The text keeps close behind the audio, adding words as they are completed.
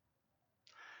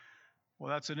Well,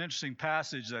 that's an interesting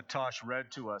passage that Tosh read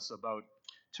to us about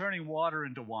turning water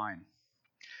into wine.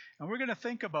 And we're going to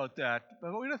think about that,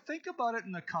 but we're going to think about it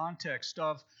in the context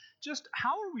of just how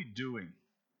are we doing?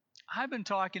 I've been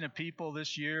talking to people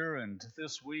this year and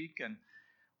this week, and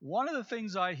one of the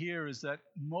things I hear is that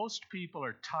most people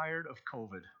are tired of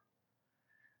COVID.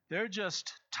 They're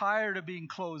just tired of being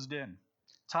closed in,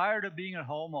 tired of being at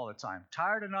home all the time,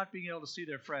 tired of not being able to see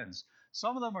their friends.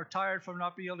 Some of them are tired from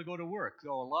not being able to go to work,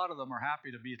 though a lot of them are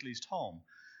happy to be at least home.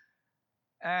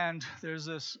 And there's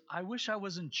this, I wish I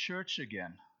was in church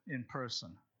again in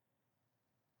person.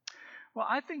 Well,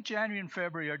 I think January and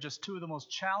February are just two of the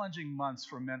most challenging months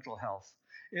for mental health.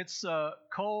 It's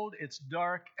cold, it's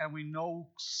dark, and we know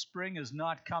spring is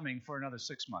not coming for another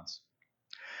 6 months.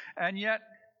 And yet,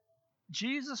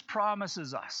 Jesus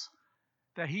promises us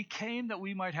that he came that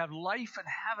we might have life and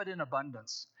have it in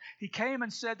abundance. He came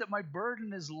and said that my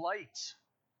burden is light,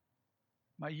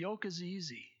 my yoke is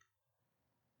easy.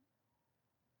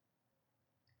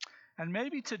 And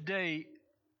maybe today,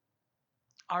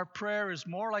 our prayer is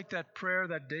more like that prayer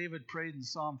that David prayed in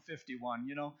Psalm 51.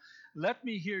 Let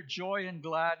me hear joy and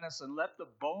gladness, and let the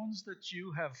bones that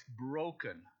you have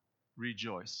broken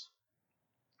rejoice.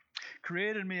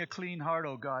 Create in me a clean heart,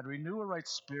 O God. Renew a right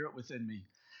spirit within me.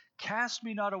 Cast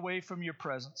me not away from your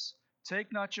presence.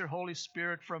 Take not your Holy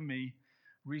Spirit from me.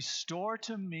 Restore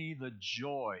to me the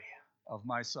joy of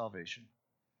my salvation,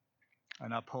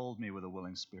 and uphold me with a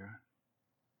willing spirit.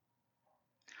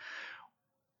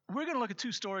 We're going to look at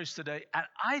two stories today, and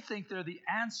I think they're the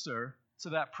answer to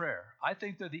that prayer. I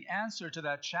think they're the answer to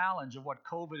that challenge of what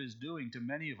COVID is doing to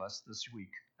many of us this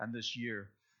week and this year.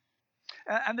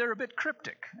 And they're a bit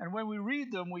cryptic. And when we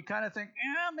read them, we kind of think,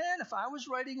 man, if I was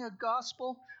writing a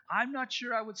gospel, I'm not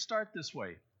sure I would start this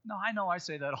way. No, I know I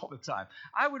say that all the time.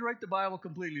 I would write the Bible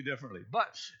completely differently.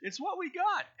 But it's what we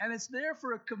got. And it's there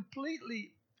for a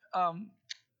completely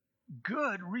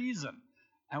good reason.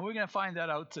 And we're going to find that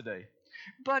out today.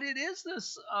 But it is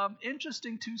this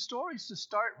interesting two stories to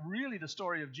start really the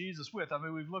story of Jesus with. I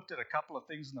mean, we've looked at a couple of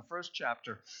things in the first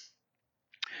chapter.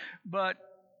 But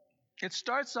it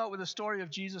starts out with a story of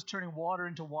Jesus turning water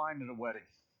into wine at a wedding.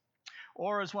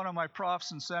 Or as one of my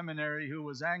profs in seminary who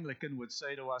was Anglican would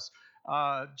say to us,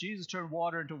 Jesus turned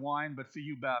water into wine, but for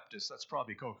you Baptists, that's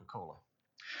probably Coca-Cola.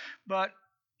 But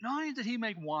not only did he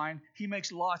make wine, he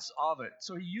makes lots of it.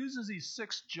 So he uses these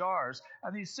 6 jars,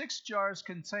 and these 6 jars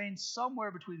contain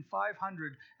somewhere between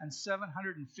 500 and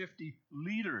 750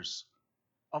 liters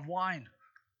of wine.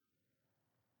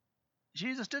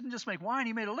 Jesus didn't just make wine,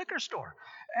 he made a liquor store.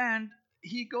 And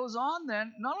he goes on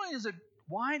then, not only is it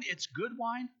wine, it's good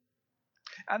wine.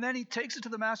 And then he takes it to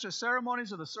the master of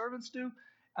ceremonies, or the servants do.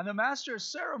 And the master of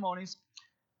ceremonies,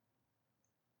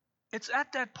 it's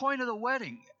at that point of the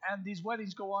wedding. And these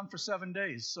weddings go on for 7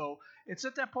 days. So it's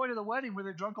at that point of the wedding where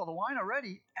they've drunk all the wine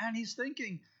already. And he's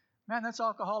thinking, man, that's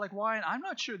alcoholic wine. I'm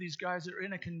not sure these guys are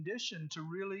in a condition to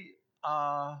really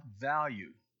value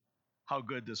how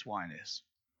good this wine is.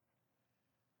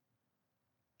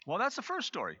 Well, that's the first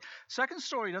story. Second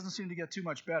story doesn't seem to get too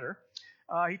much better.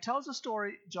 John tells a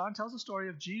story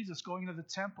of Jesus going into the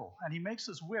temple, and he makes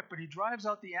this whip, and he drives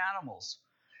out the animals,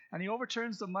 and he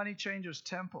overturns the money changers'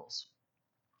 temples.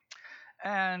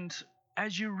 And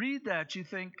as you read that, you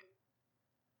think,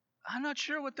 I'm not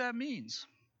sure what that means.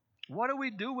 What do we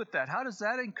do with that? How does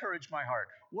that encourage my heart?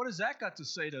 What has that got to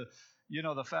say to,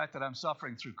 the fact that I'm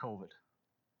suffering through COVID?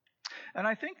 And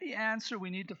I think the answer we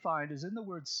need to find is in the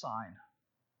word sign.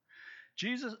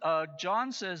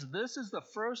 John says this is the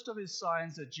first of his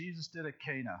signs that Jesus did at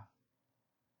Cana.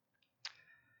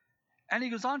 And he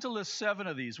goes on to list 7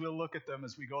 of these. We'll look at them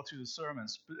as we go through the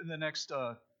sermons. But in the next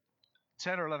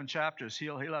 10 or 11 chapters,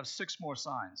 he'll have 6 more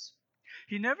signs.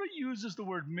 He never uses the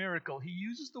word miracle. He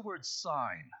uses the word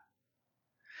sign.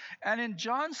 And in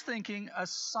John's thinking, a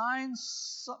sign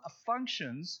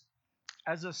functions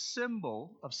as a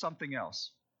symbol of something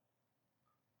else.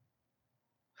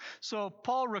 So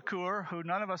Paul Ricoeur, who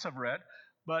none of us have read,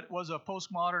 but was a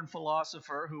postmodern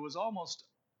philosopher who was almost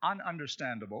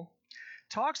ununderstandable,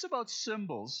 talks about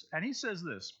symbols, and he says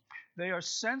this: they are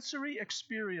sensory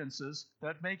experiences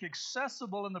that make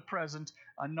accessible in the present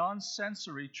a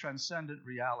non-sensory transcendent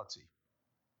reality.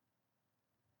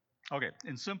 Okay,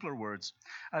 in simpler words,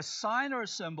 a sign or a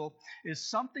symbol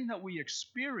is something that we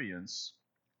experience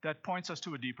that points us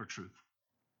to a deeper truth.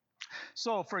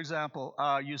 So, for example,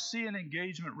 you see an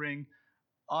engagement ring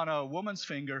on a woman's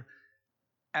finger,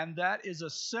 and that is a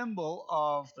symbol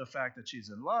of the fact that she's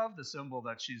in love, the symbol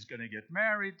that she's going to get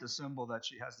married, the symbol that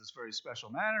she has this very special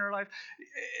man in her life.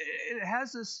 It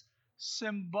has this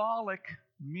symbolic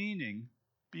meaning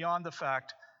beyond the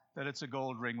fact that it's a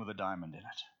gold ring with a diamond in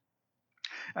it.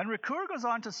 And Ricoeur goes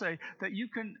on to say that you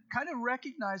can kind of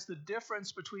recognize the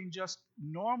difference between just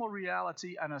normal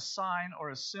reality and a sign or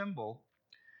a symbol,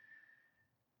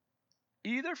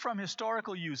 either from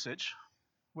historical usage,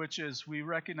 which is we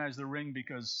recognize the ring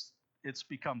because it's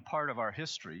become part of our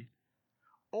history,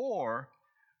 or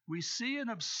we see an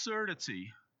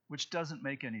absurdity which doesn't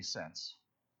make any sense.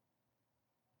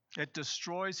 It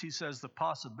destroys, he says, the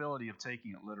possibility of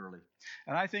taking it literally.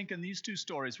 And I think in these two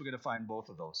stories, we're going to find both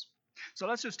of those. So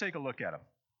let's just take a look at them.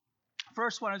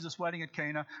 First one is this wedding at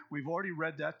Cana. We've already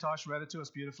read that. Tosh read it to us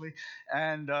beautifully.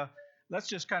 And let's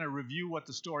just kind of review what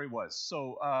the story was.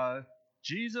 So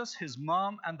Jesus, his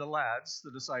mom, and the lads,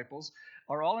 the disciples,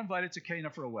 are all invited to Cana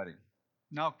for a wedding.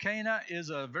 Now, Cana is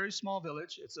a very small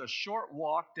village. It's a short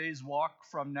walk, day's walk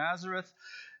from Nazareth.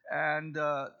 And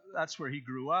that's where he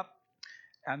grew up.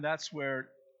 And that's where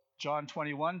John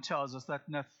 21 tells us that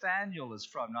Nathanael is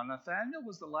from. Now, Nathanael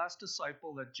was the last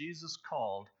disciple that Jesus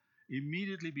called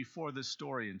immediately before this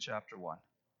story in chapter 1.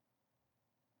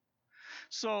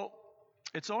 So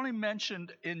it's only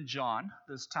mentioned in John,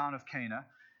 this town of Cana,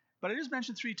 but it is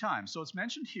mentioned 3 times. So it's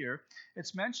mentioned here.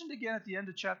 It's mentioned again at the end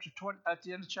of chapter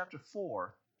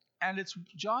 4, and it's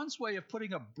John's way of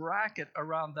putting a bracket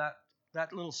around that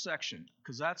little section,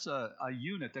 because that's a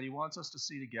unit that he wants us to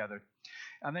see together.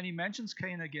 And then he mentions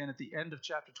Cana again at the end of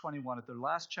chapter 21, at the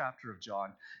last chapter of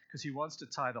John, because he wants to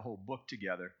tie the whole book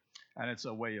together. And it's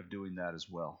a way of doing that as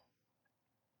well.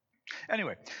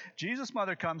 Anyway, Jesus'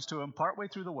 mother comes to him partway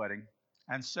through the wedding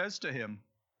and says to him,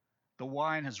 "The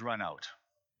wine has run out."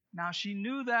 Now, she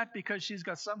knew that because she's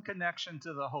got some connection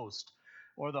to the host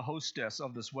or the hostess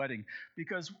of this wedding,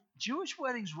 because Jewish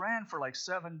weddings ran for like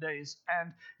 7 days,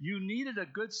 and you needed a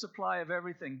good supply of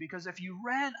everything, because if you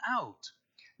ran out,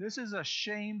 this is a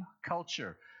shame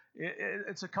culture.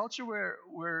 It's a culture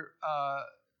where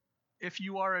if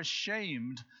you are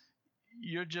ashamed,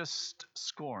 you're just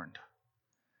scorned.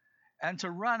 And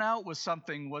to run out with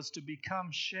something was to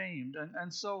become shamed.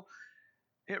 And so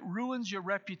it ruins your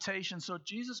reputation. So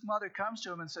Jesus' mother comes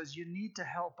to him and says, "You need to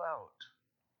help out."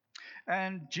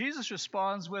 And Jesus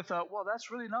responds with, "Well,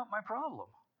 that's really not my problem."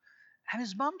 And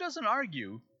his mom doesn't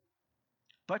argue,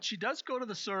 but she does go to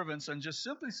the servants and just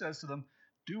simply says to them,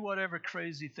 "Do whatever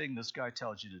crazy thing this guy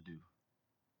tells you to do."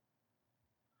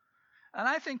 And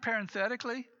I think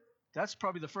parenthetically, that's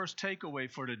probably the first takeaway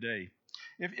for today.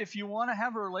 If you want to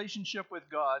have a relationship with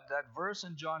God, that verse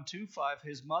in John 2:5,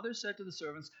 his mother said to the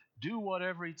servants, "Do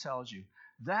whatever he tells you."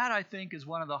 That, I think, is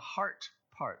one of the heart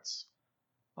parts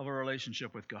of a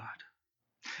relationship with God.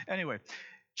 Anyway,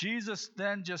 Jesus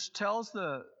then just tells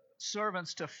the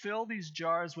servants to fill these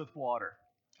jars with water.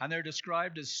 And they're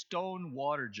described as stone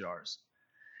water jars.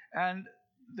 And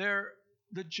they're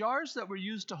the jars that were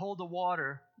used to hold the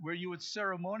water, where you would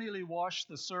ceremonially wash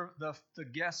the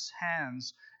guests'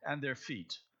 hands and their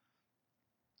feet.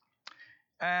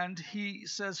 And he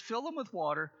says, fill them with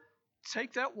water,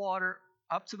 take that water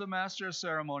up to the master of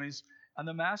ceremonies, and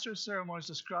the master of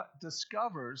ceremonies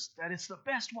discovers that it's the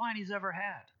best wine he's ever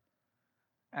had.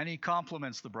 And he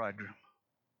compliments the bridegroom.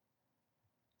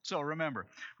 So remember,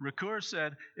 Ricoeur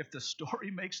said, if the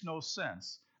story makes no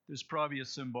sense, there's probably a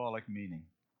symbolic meaning.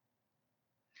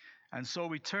 And so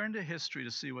we turn to history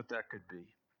to see what that could be.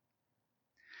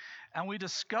 And we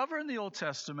discover in the Old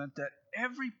Testament that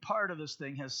every part of this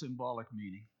thing has symbolic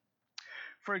meaning.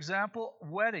 For example,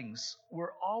 weddings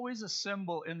were always a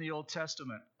symbol in the Old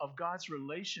Testament of God's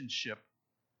relationship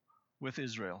with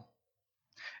Israel.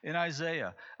 In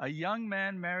Isaiah, a young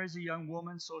man marries a young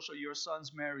woman, so shall your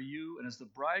sons marry you. And as the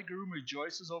bridegroom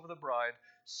rejoices over the bride,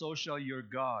 so shall your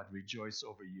God rejoice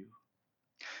over you.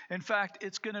 In fact,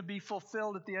 it's going to be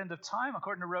fulfilled at the end of time,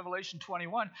 according to Revelation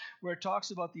 21, where it talks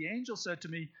about the angel said to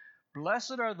me,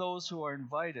 blessed are those who are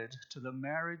invited to the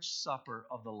marriage supper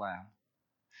of the Lamb.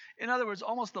 In other words,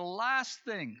 almost the last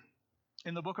thing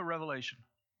in the book of Revelation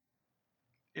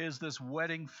is this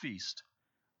wedding feast,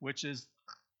 which is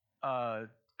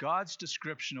God's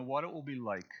description of what it will be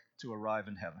like to arrive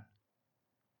in heaven.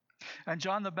 And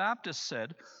John the Baptist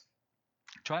said,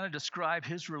 trying to describe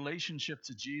his relationship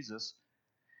to Jesus,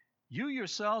 you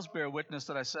yourselves bear witness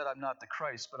that I said I'm not the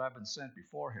Christ, but I've been sent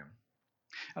before him.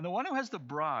 And the one who has the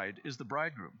bride is the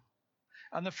bridegroom.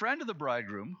 And the friend of the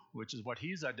bridegroom, which is what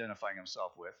he's identifying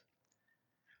himself with,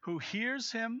 who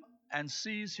hears him and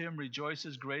sees him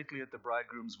rejoices greatly at the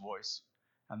bridegroom's voice.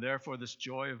 And therefore this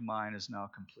joy of mine is now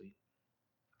complete.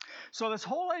 So this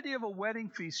whole idea of a wedding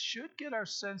feast should get our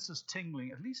senses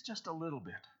tingling, at least just a little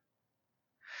bit.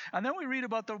 And then we read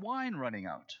about the wine running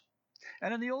out.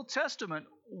 And in the Old Testament,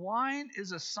 wine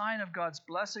is a sign of God's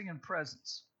blessing and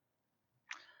presence.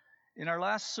 In our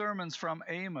last sermons from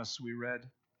Amos, we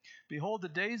read, "Behold, the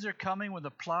days are coming when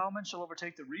the plowman shall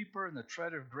overtake the reaper and the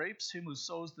treader of grapes, him who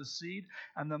sows the seed,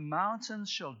 and the mountains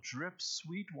shall drip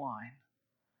sweet wine,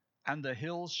 and the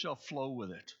hills shall flow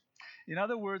with it." In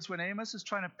other words, when Amos is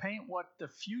trying to paint what the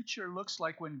future looks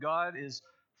like when God is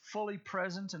fully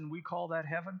present, and we call that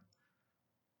heaven,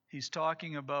 he's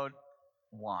talking about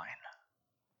wine.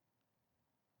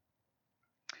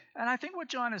 And I think what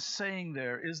John is saying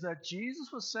there is that Jesus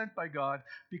was sent by God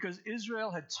because Israel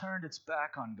had turned its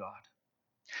back on God.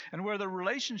 And where the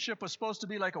relationship was supposed to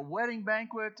be like a wedding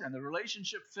banquet and the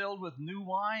relationship filled with new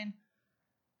wine,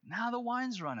 now the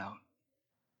wine's run out.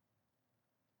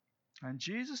 And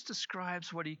Jesus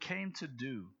describes what he came to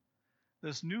do,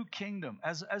 this new kingdom,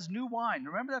 as new wine.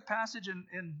 Remember that passage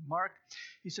in Mark?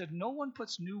 He said, "No one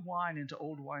puts new wine into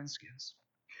old wineskins.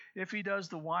 If he does,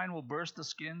 the wine will burst the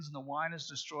skins, and the wine is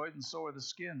destroyed, and so are the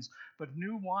skins. But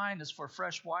new wine is for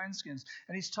fresh wineskins."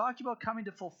 And he's talking about coming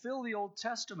to fulfill the Old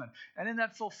Testament. And in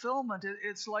that fulfillment,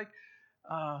 it's like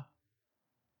an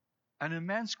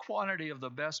immense quantity of the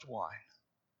best wine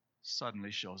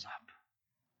suddenly shows up.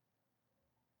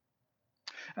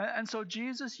 And so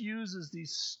Jesus uses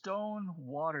these stone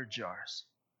water jars.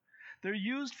 They're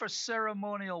used for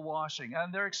ceremonial washing,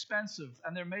 and they're expensive,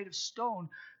 and they're made of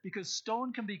stone because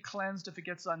stone can be cleansed if it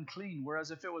gets unclean, whereas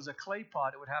if it was a clay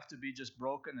pot, it would have to be just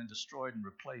broken and destroyed and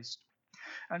replaced.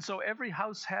 And so every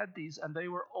house had these, and they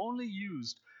were only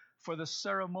used for the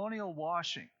ceremonial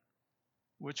washing,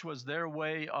 which was their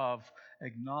way of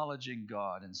acknowledging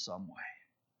God in some way.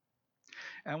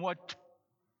 And what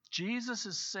Jesus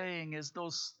is saying is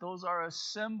those are a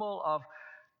symbol of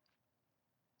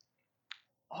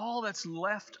all that's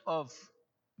left of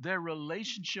their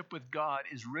relationship with God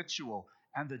is ritual,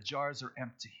 and the jars are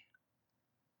empty.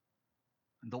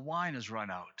 And the wine has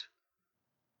run out.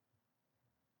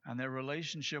 And their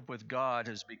relationship with God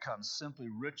has become simply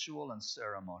ritual and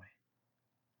ceremony.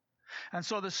 And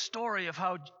so the story of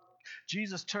how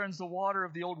Jesus turns the water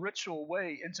of the old ritual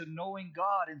way into knowing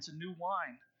God, into new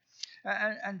wine.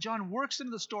 And John works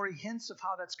into the story hints of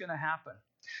how that's going to happen.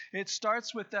 It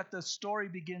starts with that the story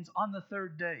begins on the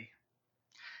third day.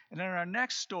 And in our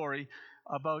next story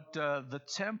about the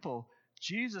temple,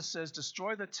 Jesus says,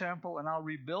 "Destroy the temple and I'll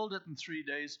rebuild it in 3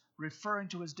 days," referring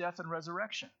to his death and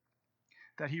resurrection.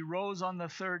 That he rose on the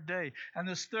third day. And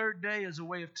this third day is a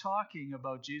way of talking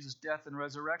about Jesus' death and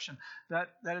resurrection.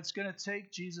 That it's going to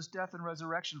take Jesus' death and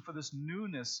resurrection for this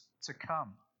newness to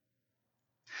come.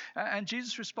 And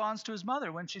Jesus responds to his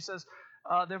mother when she says,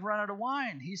 they've run out of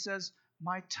wine. He says,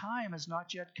 "My time has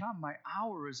not yet come. My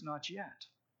hour is not yet."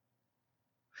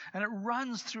 And it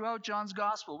runs throughout John's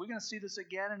gospel. We're going to see this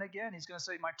again and again. He's going to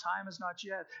say, "My time is not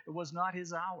yet." It was not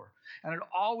his hour. And it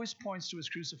always points to his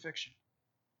crucifixion.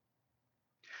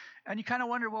 And you kind of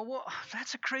wonder, well,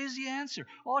 that's a crazy answer.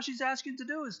 All she's asking to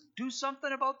do is do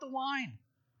something about the wine.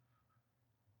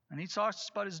 And he talks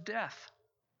about his death.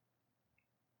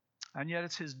 And yet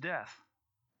it's his death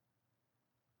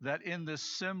that in this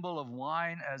symbol of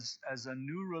wine as a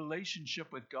new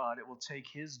relationship with God, it will take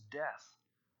his death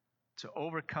to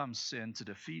overcome sin, to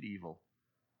defeat evil,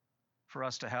 for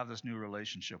us to have this new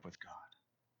relationship with God.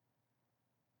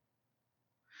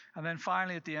 And then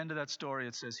finally, at the end of that story,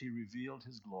 it says he revealed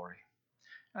his glory.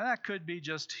 And that could be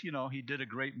just, he did a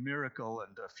great miracle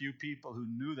and a few people who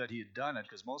knew that he had done it,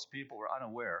 because most people were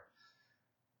unaware.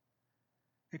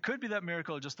 It could be that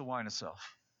miracle of just the wine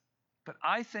itself. But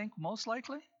I think most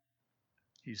likely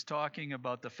he's talking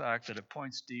about the fact that it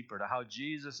points deeper to how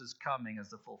Jesus is coming as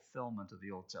the fulfillment of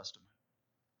the Old Testament.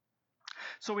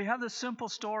 So we have this simple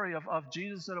story of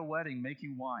Jesus at a wedding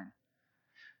making wine.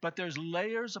 But there's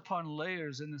layers upon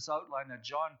layers in this outline that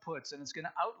John puts, and it's going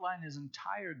to outline his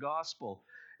entire gospel.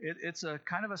 It's a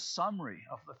kind of a summary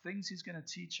of the things he's going to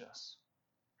teach us.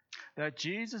 That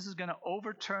Jesus is going to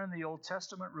overturn the Old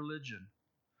Testament religion,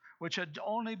 which had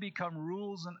only become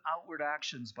rules and outward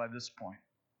actions by this point.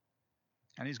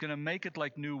 And he's going to make it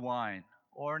like new wine,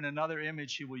 or in another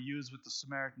image he will use with the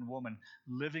Samaritan woman,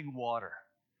 living water.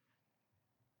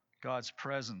 God's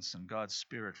presence and God's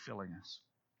Spirit filling us.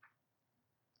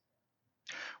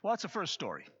 Well, that's the first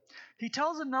story. He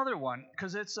tells another one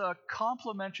because it's a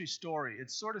complementary story.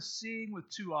 It's sort of seeing with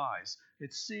two eyes.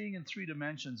 It's seeing in 3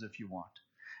 dimensions, if you want.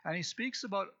 And he speaks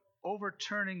about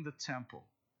overturning the temple.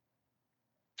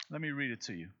 Let me read it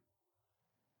to you.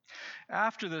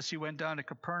 After this, he went down to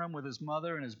Capernaum with his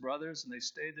mother and his brothers, and they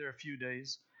stayed there a few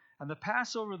days. And the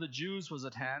Passover of the Jews was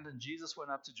at hand, and Jesus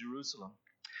went up to Jerusalem.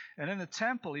 And in the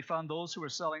temple, he found those who were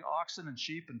selling oxen and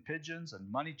sheep and pigeons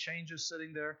and money changers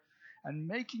sitting there. And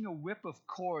making a whip of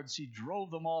cords, he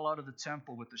drove them all out of the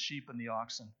temple with the sheep and the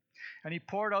oxen. And he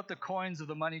poured out the coins of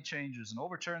the money changers and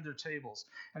overturned their tables.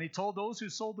 And he told those who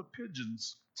sold the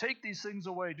pigeons, "Take these things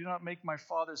away. Do not make my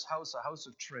Father's house a house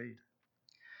of trade."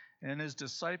 And his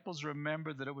disciples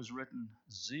remembered that it was written,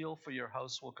 "Zeal for your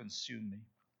house will consume me."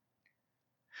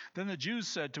 Then the Jews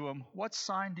said to him, "What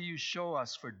sign do you show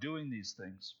us for doing these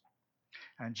things?"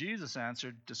 And Jesus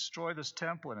answered, "Destroy this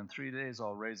temple, and in 3 days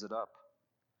I'll raise it up."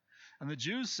 And the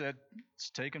Jews said, "It's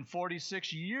taken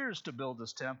 46 years to build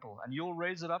this temple, and you'll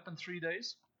raise it up in 3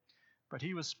 days?" But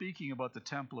he was speaking about the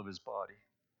temple of his body.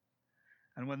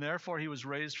 And when therefore he was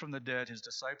raised from the dead, his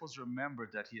disciples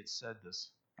remembered that he had said this,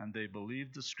 and they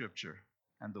believed the scripture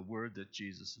and the word that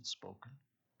Jesus had spoken.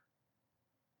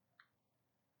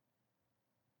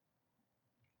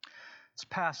 It's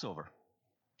Passover,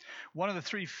 one of the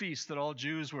 3 feasts that all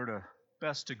Jews were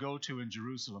best to go to in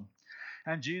Jerusalem.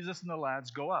 And Jesus and the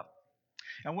lads go up.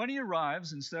 And when he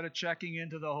arrives, instead of checking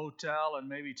into the hotel and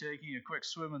maybe taking a quick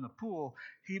swim in the pool,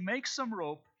 he makes some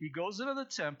rope, he goes into the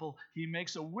temple, he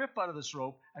makes a whip out of this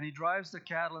rope, and he drives the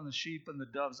cattle and the sheep and the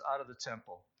doves out of the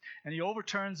temple. And he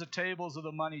overturns the tables of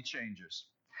the money changers.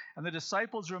 And the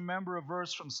disciples remember a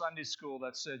verse from Sunday school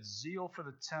that said, "Zeal for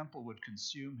the temple would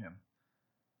consume him."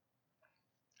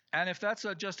 And if that's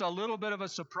just a little bit of a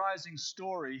surprising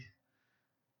story,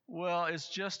 well, it's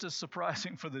just as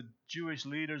surprising for the Jewish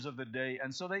leaders of the day.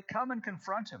 And so they come and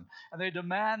confront him, and they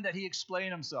demand that he explain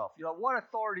himself. What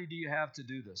authority do you have to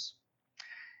do this?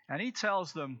 And he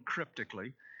tells them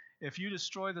cryptically, "If you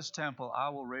destroy this temple, I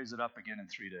will raise it up again in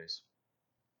 3 days."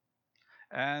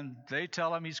 And they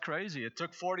tell him he's crazy. It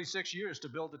took 46 years to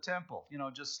build the temple,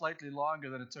 just slightly longer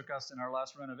than it took us in our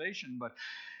last renovation. But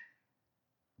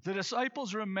the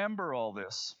disciples remember all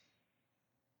this.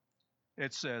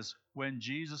 It says, when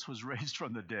Jesus was raised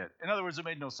from the dead. In other words, it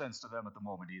made no sense to them at the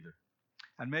moment either.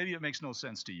 And maybe it makes no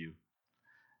sense to you.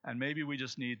 And maybe we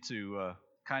just need to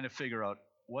kind of figure out,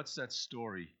 what's that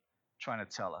story trying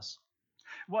to tell us?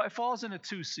 Well, it falls into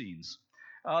 2 scenes.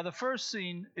 The first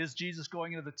scene is Jesus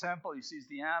going into the temple. He sees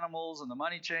the animals and the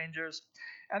money changers.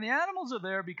 And the animals are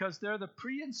there because they're the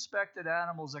pre-inspected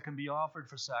animals that can be offered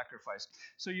for sacrifice.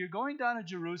 So you're going down to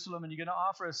Jerusalem and you're going to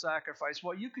offer a sacrifice.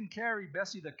 Well, you can carry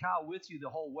Bessie the cow with you the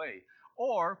whole way.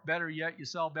 Or, better yet, you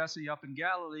sell Bessie up in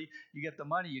Galilee, you get the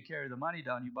money, you carry the money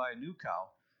down, you buy a new cow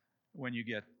when you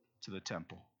get to the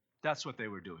temple. That's what they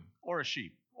were doing. Or a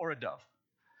sheep, or a dove.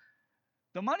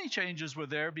 The money changers were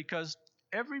there because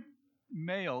every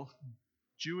male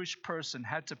Jewish person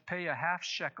had to pay a half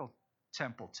shekel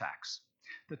temple tax.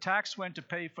 The tax went to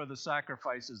pay for the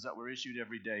sacrifices that were issued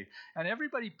every day. And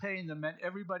everybody paying them meant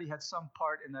everybody had some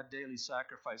part in that daily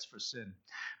sacrifice for sin.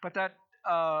 But that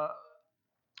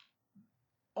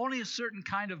only a certain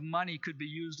kind of money could be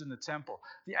used in the temple.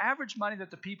 The average money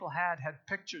that the people had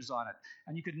pictures on it.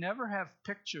 And you could never have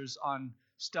pictures on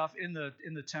stuff in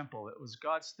the temple. It was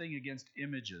God's thing against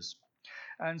images.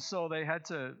 And so they had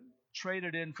to trade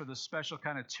it in for the special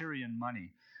kind of Tyrian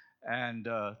money. And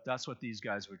that's what these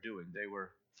guys were doing. They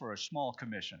were, for a small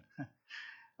commission,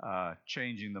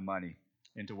 changing the money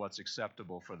into what's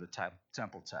acceptable for the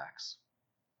temple tax.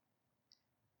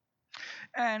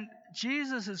 And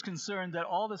Jesus is concerned that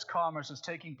all this commerce is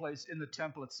taking place in the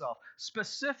temple itself,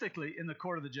 specifically in the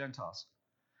court of the Gentiles.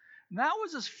 And that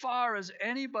was as far as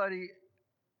anybody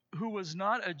who was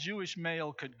not a Jewish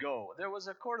male could go. There was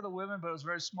a court of the women, but it was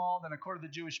very small, then a court of the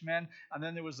Jewish men, and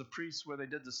then there was the priests where they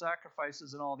did the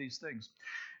sacrifices and all these things.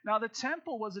 Now, the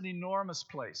temple was an enormous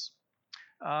place.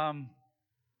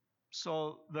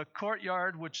 So the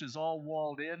courtyard, which is all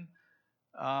walled in,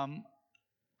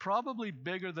 probably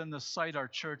bigger than the site our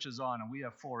church is on, and we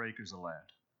have 4 acres of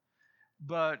land.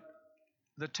 But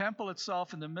the temple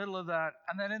itself in the middle of that,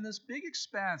 and then in this big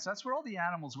expanse, that's where all the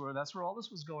animals were, that's where all this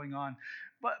was going on.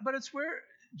 But it's where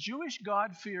Jewish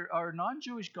God-fear or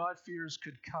non-Jewish God-fearers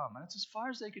could come, and it's as far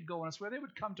as they could go, and it's where they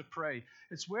would come to pray.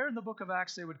 It's where in the book of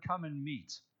Acts they would come and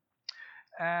meet.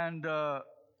 And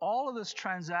all of this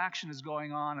transaction is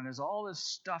going on, and there's all this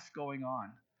stuff going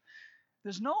on.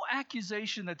 There's no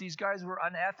accusation that these guys were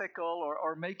unethical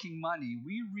or making money.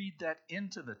 We read that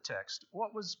into the text.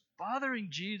 What was bothering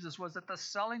Jesus was that the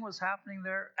selling was happening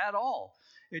there at all.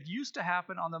 It used to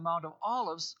happen on the Mount of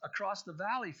Olives across the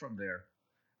valley from there.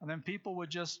 And then people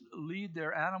would just lead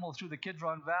their animal through the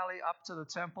Kidron Valley up to the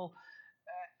temple.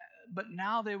 But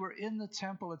now they were in the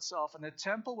temple itself, and the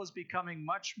temple was becoming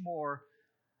much more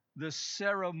the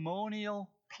ceremonial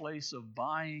place of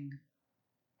buying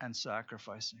and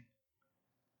sacrificing.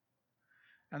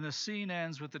 And the scene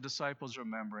ends with the disciples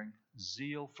remembering,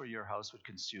 "Zeal for your house would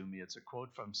consume me." It's a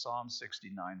quote from Psalm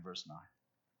 69, verse 9.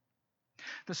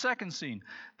 The second scene,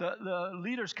 the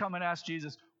leaders come and ask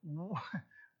Jesus,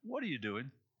 "What are you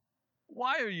doing?"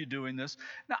 Why are you doing this?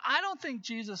 Now, I don't think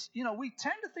Jesus, we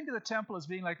tend to think of the temple as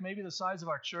being like maybe the size of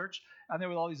our church, and there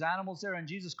were all these animals there, and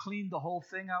Jesus cleaned the whole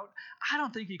thing out. I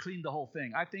don't think he cleaned the whole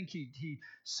thing. I think he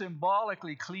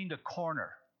symbolically cleaned a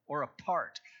corner or a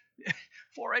part.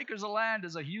 4 acres of land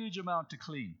is a huge amount to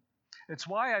clean. It's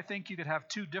why I think you could have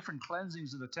 2 different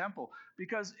cleansings of the temple,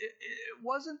 because it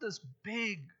wasn't this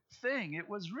big thing. It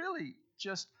was really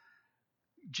just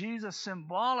Jesus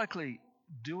symbolically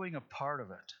doing a part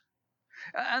of it.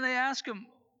 And they ask him,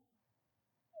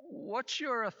 what's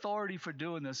your authority for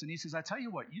doing this? And he says, I tell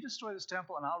you what, you destroy this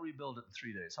temple and I'll rebuild it in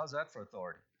 3 days. How's that for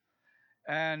authority?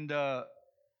 And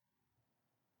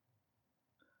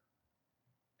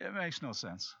it makes no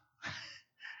sense.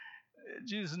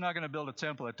 Jesus is not going to build a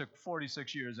temple that took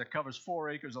 46 years, that covers 4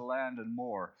 acres of land and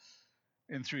more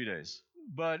in 3 days.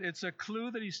 But it's a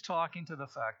clue that he's talking to the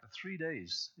fact that 3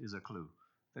 days is a clue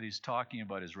that he's talking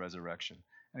about his resurrection.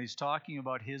 And he's talking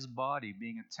about his body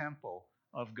being a temple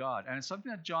of God. And it's something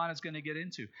that John is going to get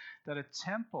into, that a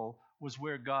temple was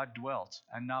where God dwelt,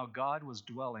 and now God was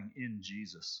dwelling in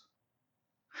Jesus.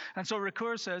 And so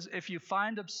Ricoeur says, if you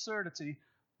find absurdity,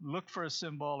 look for a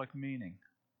symbolic meaning.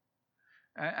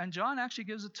 And John actually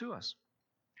gives it to us.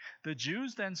 The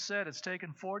Jews then said, it's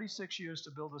taken 46 years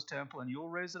to build this temple, and you'll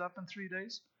raise it up in 3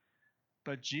 days.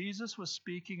 But Jesus was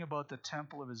speaking about the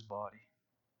temple of his body.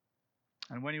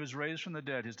 And when he was raised from the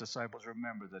dead, his disciples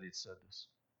remembered that he'd said this.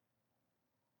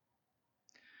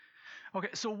 Okay,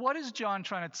 so what is John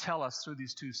trying to tell us through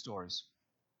these 2 stories?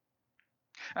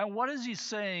 And what is he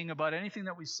saying about anything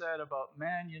that we said about,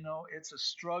 man, it's a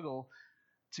struggle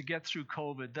to get through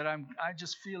COVID, that I'm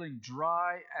just feeling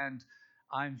dry, and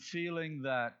I'm feeling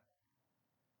that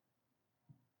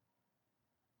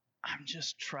I'm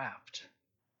just trapped.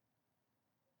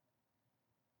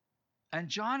 And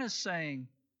John is saying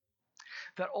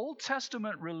that Old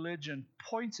Testament religion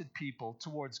pointed people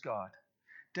towards God.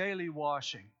 Daily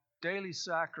washing, daily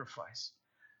sacrifice,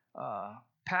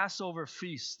 Passover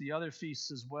feasts, the other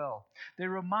feasts as well. They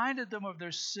reminded them of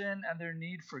their sin and their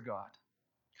need for God.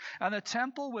 And the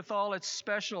temple, with all its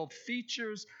special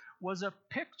features, was a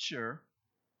picture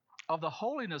of the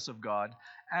holiness of God,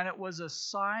 and it was a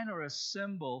sign or a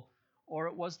symbol, or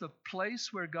it was the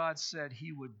place where God said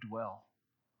he would dwell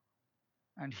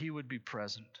and he would be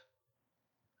present.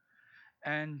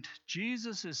 And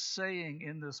Jesus is saying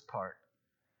in this part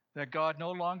that God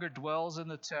no longer dwells in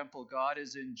the temple, God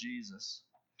is in Jesus.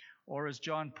 Or as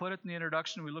John put it in the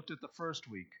introduction we looked at the first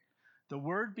week, the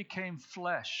Word became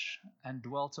flesh and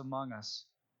dwelt among us,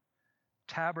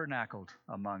 tabernacled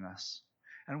among us.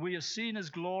 And we have seen his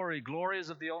glory. Glory is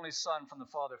of the only Son from the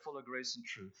Father, full of grace and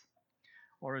truth.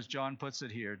 Or as John puts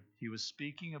it here, he was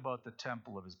speaking about the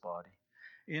temple of his body.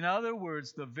 In other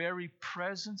words, the very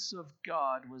presence of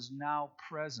God was now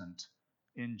present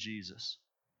in Jesus.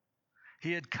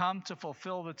 He had come to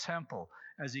fulfill the temple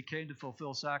as he came to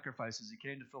fulfill sacrifices. He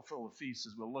came to fulfill the feasts,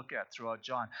 as we'll look at throughout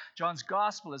John. John's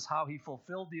gospel is how he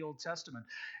fulfilled the Old Testament.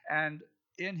 And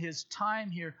in his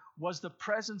time here was the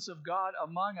presence of God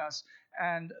among us.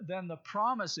 And then the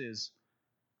promise is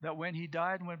that when he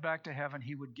died and went back to heaven,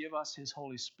 he would give us his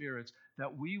Holy Spirit,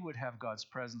 that we would have God's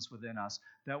presence within us,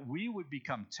 that we would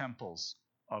become temples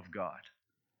of God,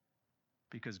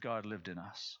 because God lived in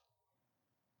us.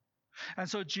 And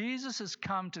so Jesus has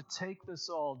come to take this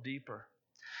all deeper.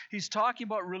 He's talking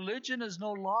about religion is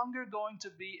no longer going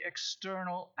to be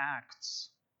external acts.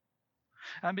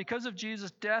 And because of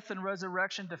Jesus' death and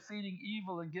resurrection, defeating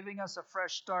evil and giving us a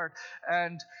fresh start,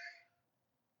 and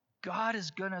God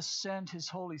is going to send his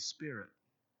Holy Spirit.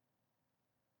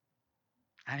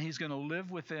 And he's going to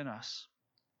live within us.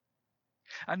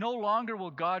 And no longer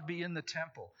will God be in the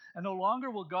temple. And no longer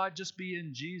will God just be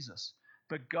in Jesus.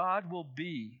 But God will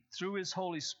be, through his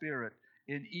Holy Spirit,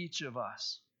 in each of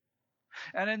us.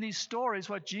 And in these stories,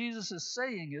 what Jesus is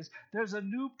saying is there's a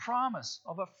new promise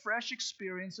of a fresh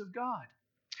experience of God.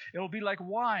 It will be like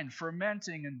wine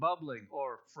fermenting and bubbling,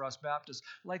 or for us Baptists,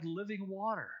 like living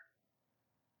water,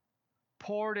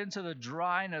 poured into the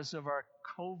dryness of our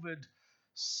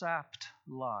COVID-sapped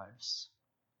lives.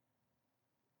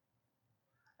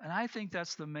 And I think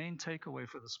that's the main takeaway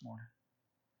for this morning.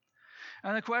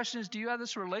 And the question is, do you have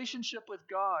this relationship with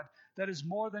God that is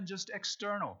more than just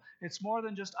external? It's more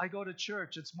than just I go to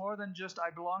church. It's more than just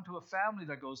I belong to a family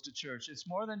that goes to church. It's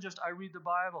more than just I read the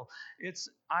Bible. It's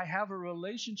I have a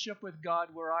relationship with God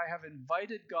where I have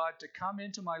invited God to come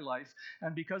into my life.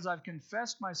 And because I've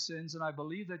confessed my sins and I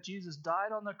believe that Jesus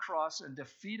died on the cross and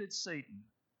defeated Satan,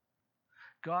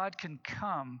 God can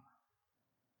come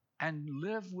and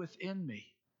live within me.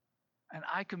 And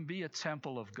I can be a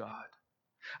temple of God.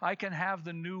 I can have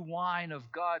the new wine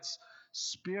of God's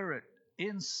Spirit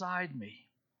inside me,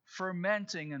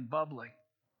 fermenting and bubbling.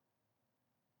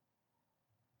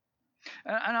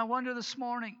 And I wonder this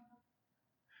morning,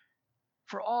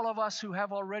 for all of us who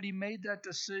have already made that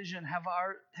decision,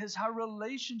 has our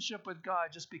relationship with God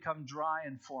just become dry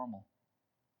and formal?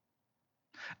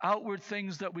 Outward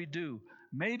things that we do,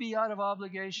 maybe out of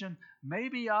obligation,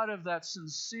 maybe out of that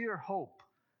sincere hope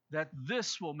that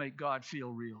this will make God feel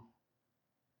real.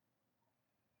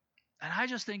 And I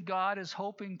just think God is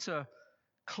hoping to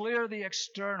clear the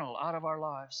external out of our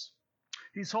lives.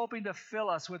 He's hoping to fill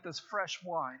us with this fresh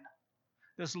wine,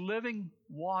 this living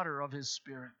water of His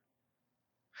Spirit.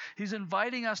 He's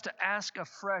inviting us to ask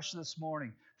afresh this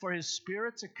morning for His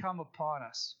Spirit to come upon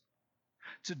us,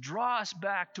 to draw us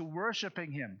back to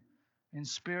worshiping Him in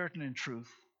spirit and in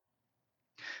truth.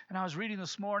 And I was reading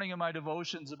this morning in my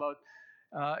devotions about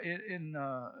in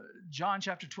John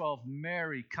chapter 12,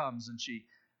 Mary comes and she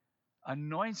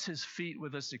anoints His feet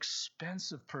with this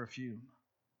expensive perfume.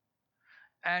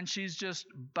 And she's just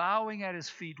bowing at His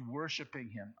feet, worshiping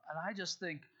Him. And I just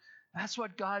think that's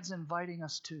what God's inviting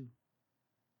us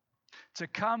to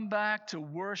come back to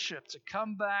worship, to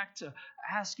come back to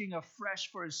asking afresh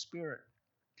for His Spirit,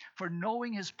 for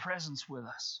knowing His presence with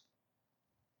us,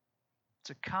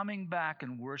 to coming back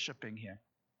and worshiping Him,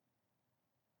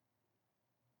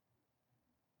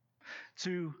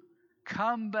 to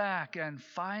come back and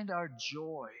find our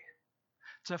joy,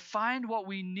 to find what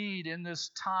we need in this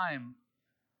time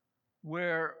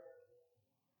where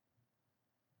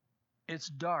it's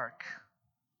dark,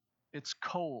 it's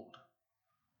cold,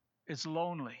 it's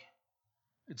lonely,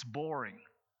 it's boring,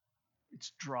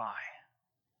 it's dry.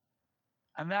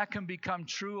 And that can become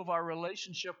true of our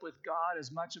relationship with God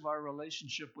as much of our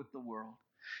relationship with the world.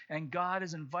 And God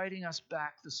is inviting us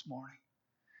back this morning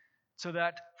to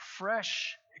that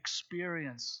fresh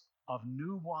experience of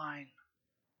new wine,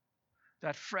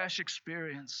 that fresh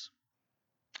experience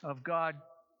of God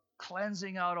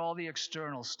cleansing out all the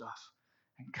external stuff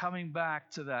and coming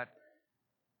back to that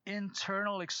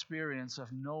internal experience of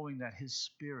knowing that His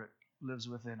Spirit lives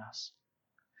within us.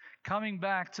 Coming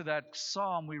back to that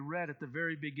psalm we read at the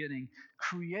very beginning,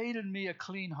 create in me a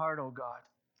clean heart, O God.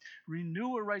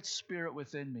 Renew a right spirit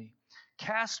within me.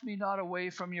 Cast me not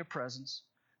away from your presence.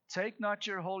 Take not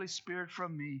your Holy Spirit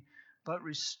from me, but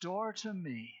restore to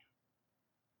me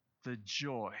the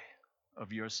joy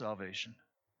of your salvation.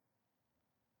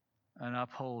 And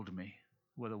uphold me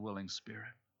with a willing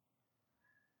spirit.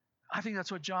 I think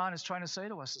that's what John is trying to say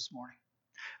to us this morning.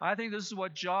 I think this is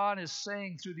what John is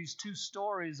saying through these two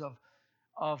stories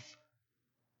of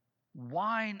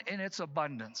wine in its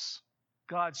abundance,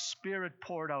 God's Spirit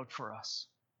poured out for us,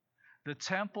 the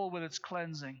temple with its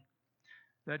cleansing,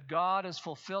 that God is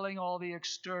fulfilling all the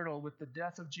external with the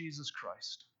death of Jesus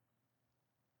Christ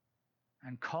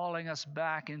and calling us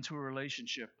back into a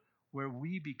relationship where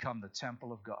we become the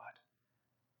temple of God,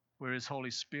 where His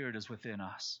Holy Spirit is within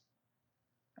us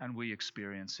and we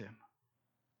experience Him.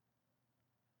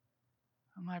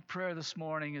 And my prayer this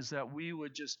morning is that we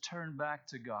would just turn back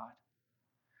to God,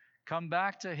 come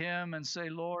back to Him and say,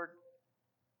 Lord,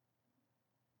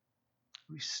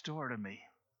 restore to me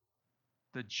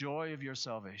the joy of your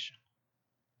salvation.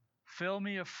 Fill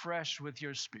me afresh with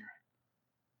your Spirit,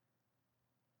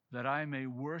 that I may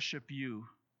worship you,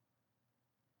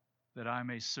 that I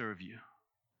may serve you,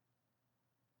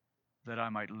 that I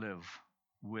might live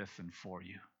with and for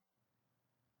you.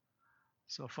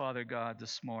 So, Father God,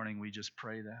 this morning we just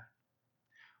pray that.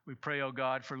 We pray, oh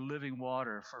God, for living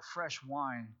water, for fresh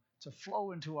wine to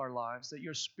flow into our lives, that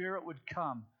your Spirit would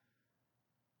come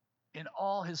in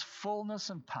all His fullness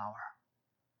and power,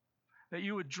 that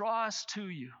you would draw us to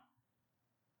you,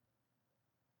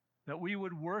 that we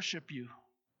would worship you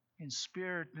in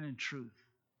spirit and in truth,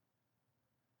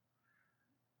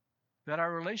 that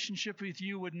our relationship with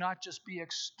you would not just be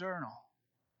external,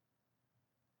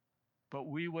 but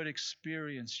we would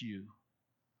experience you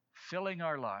filling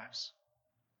our lives,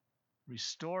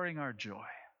 restoring our joy.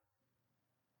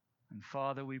 And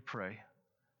Father, we pray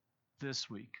this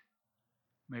week,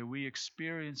 may we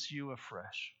experience you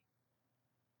afresh.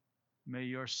 May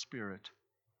your Spirit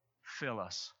fill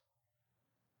us.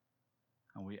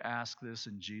 And we ask this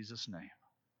in Jesus' name.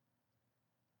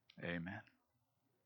 Amen.